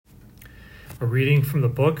A reading from the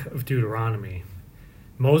book of Deuteronomy.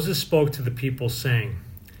 Moses spoke to the people, saying,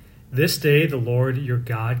 "This day the Lord your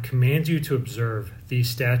God commands you to observe these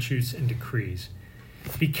statutes and decrees.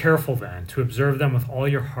 Be careful then to observe them with all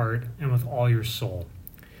your heart and with all your soul.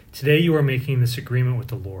 Today you are making this agreement with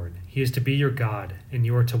the Lord. He is to be your God, and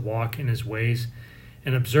you are to walk in his ways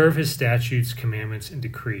and observe his statutes, commandments, and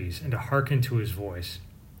decrees, and to hearken to his voice.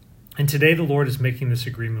 And today the Lord is making this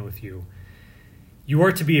agreement with you. You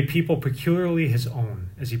are to be a people peculiarly his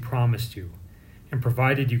own, as he promised you. And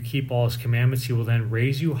provided you keep all his commandments, he will then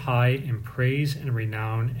raise you high in praise and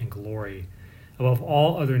renown and glory above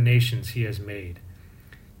all other nations he has made.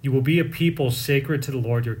 You will be a people sacred to the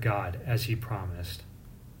Lord your God, as he promised."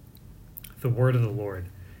 The word of the Lord.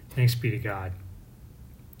 Thanks be to God.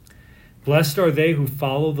 Blessed are they who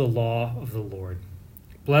follow the law of the Lord.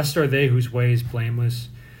 Blessed are they whose way is blameless,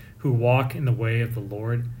 who walk in the way of the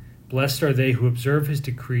Lord. Blessed are they who observe his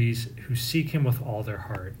decrees, who seek him with all their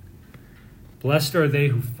heart. Blessed are they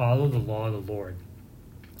who follow the law of the Lord.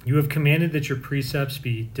 You have commanded that your precepts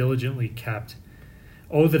be diligently kept.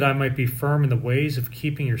 Oh, that I might be firm in the ways of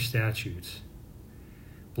keeping your statutes.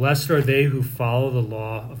 Blessed are they who follow the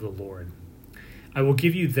law of the Lord. I will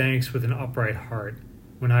give you thanks with an upright heart.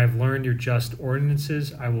 When I have learned your just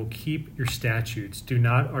ordinances, I will keep your statutes. Do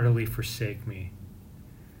not utterly forsake me.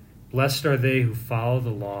 Blessed are they who follow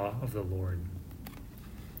the law of the Lord.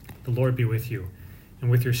 The Lord be with you, and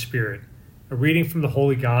with your spirit. A reading from the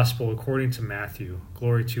Holy Gospel according to Matthew.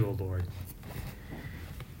 Glory to you, O Lord.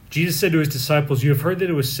 Jesus said to his disciples, "You have heard that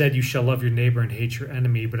it was said, 'You shall love your neighbor and hate your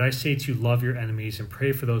enemy.' But I say to you, love your enemies and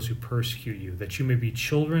pray for those who persecute you, that you may be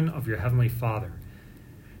children of your heavenly Father.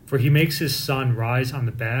 For he makes his sun rise on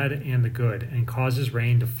the bad and the good, and causes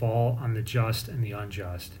rain to fall on the just and the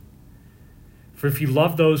unjust. For if you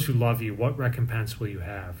love those who love you, what recompense will you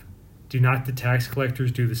have? Do not the tax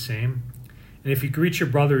collectors do the same? And if you greet your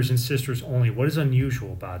brothers and sisters only, what is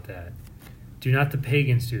unusual about that? Do not the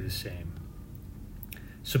pagans do the same?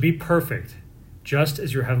 So be perfect, just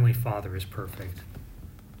as your heavenly Father is perfect."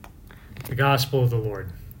 The Gospel of the Lord.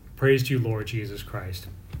 Praise to you, Lord Jesus Christ.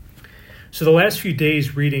 So the last few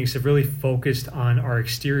days' readings have really focused on our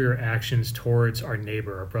exterior actions towards our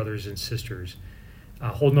neighbor, our brothers and sisters.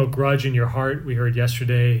 Hold no grudge in your heart, we heard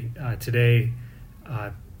yesterday. Today,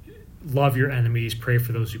 love your enemies, pray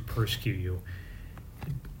for those who persecute you.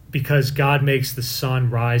 Because God makes the sun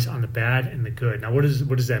rise on the bad and the good. Now, what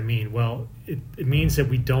does that mean? Well, it means that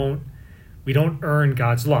we don't earn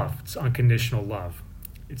God's love. It's unconditional love.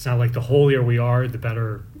 It's not like the holier we are, the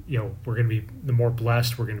better, we're going to be, the more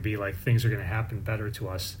blessed we're going to be, like things are going to happen better to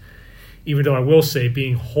us. Even though I will say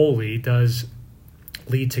being holy does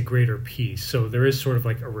lead to greater peace. So there is sort of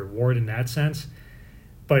like a reward in that sense.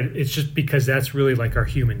 But it's just because that's really like our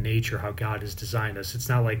human nature, how God has designed us. It's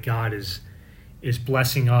not like God is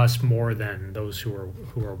blessing us more than those who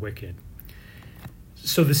are wicked.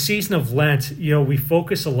 So the season of Lent, we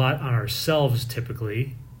focus a lot on ourselves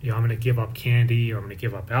typically. I'm going to give up candy, or I'm going to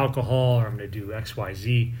give up alcohol, or I'm going to do X, Y,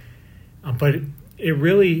 Z. But it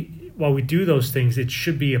really, while we do those things, it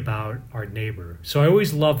should be about our neighbor. So I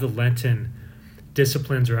always love the Lenten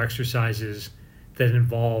disciplines or exercises that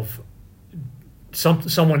involve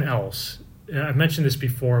someone else. I've mentioned this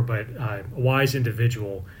before, but a wise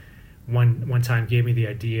individual one time gave me the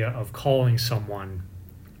idea of calling someone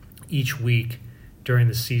each week during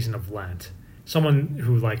the season of Lent. Someone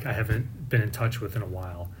who I haven't been in touch with in a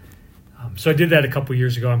while. So I did that a couple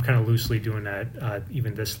years ago. I'm kind of loosely doing that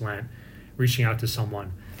even this Lent, reaching out to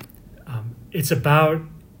someone. It's about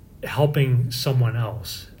helping someone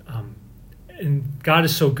else. And God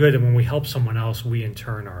is so good that when we help someone else, we in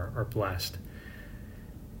turn are blessed.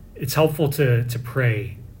 It's helpful to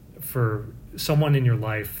pray for someone in your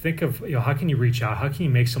life. Think of, how can you reach out? How can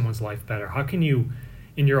you make someone's life better? How can you,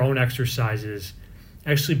 in your own exercises,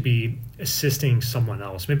 actually be assisting someone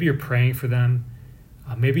else? Maybe you're praying for them.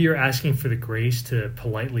 Maybe you're asking for the grace to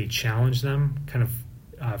politely challenge them, kind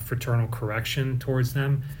of fraternal correction towards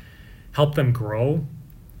them, help them grow.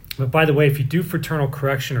 But by the way, if you do fraternal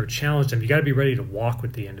correction or challenge them, you got to be ready to walk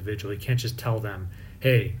with the individual. You can't just tell them,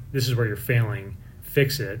 "Hey, this is where you're failing.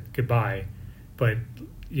 Fix it. Goodbye." But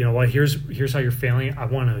you know what? Here's how you're failing. I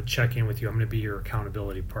want to check in with you. I'm going to be your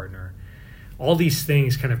accountability partner. All these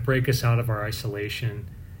things kind of break us out of our isolation,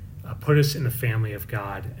 put us in the family of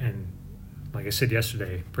God, and like I said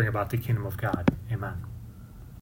yesterday, bring about the kingdom of God. Amen.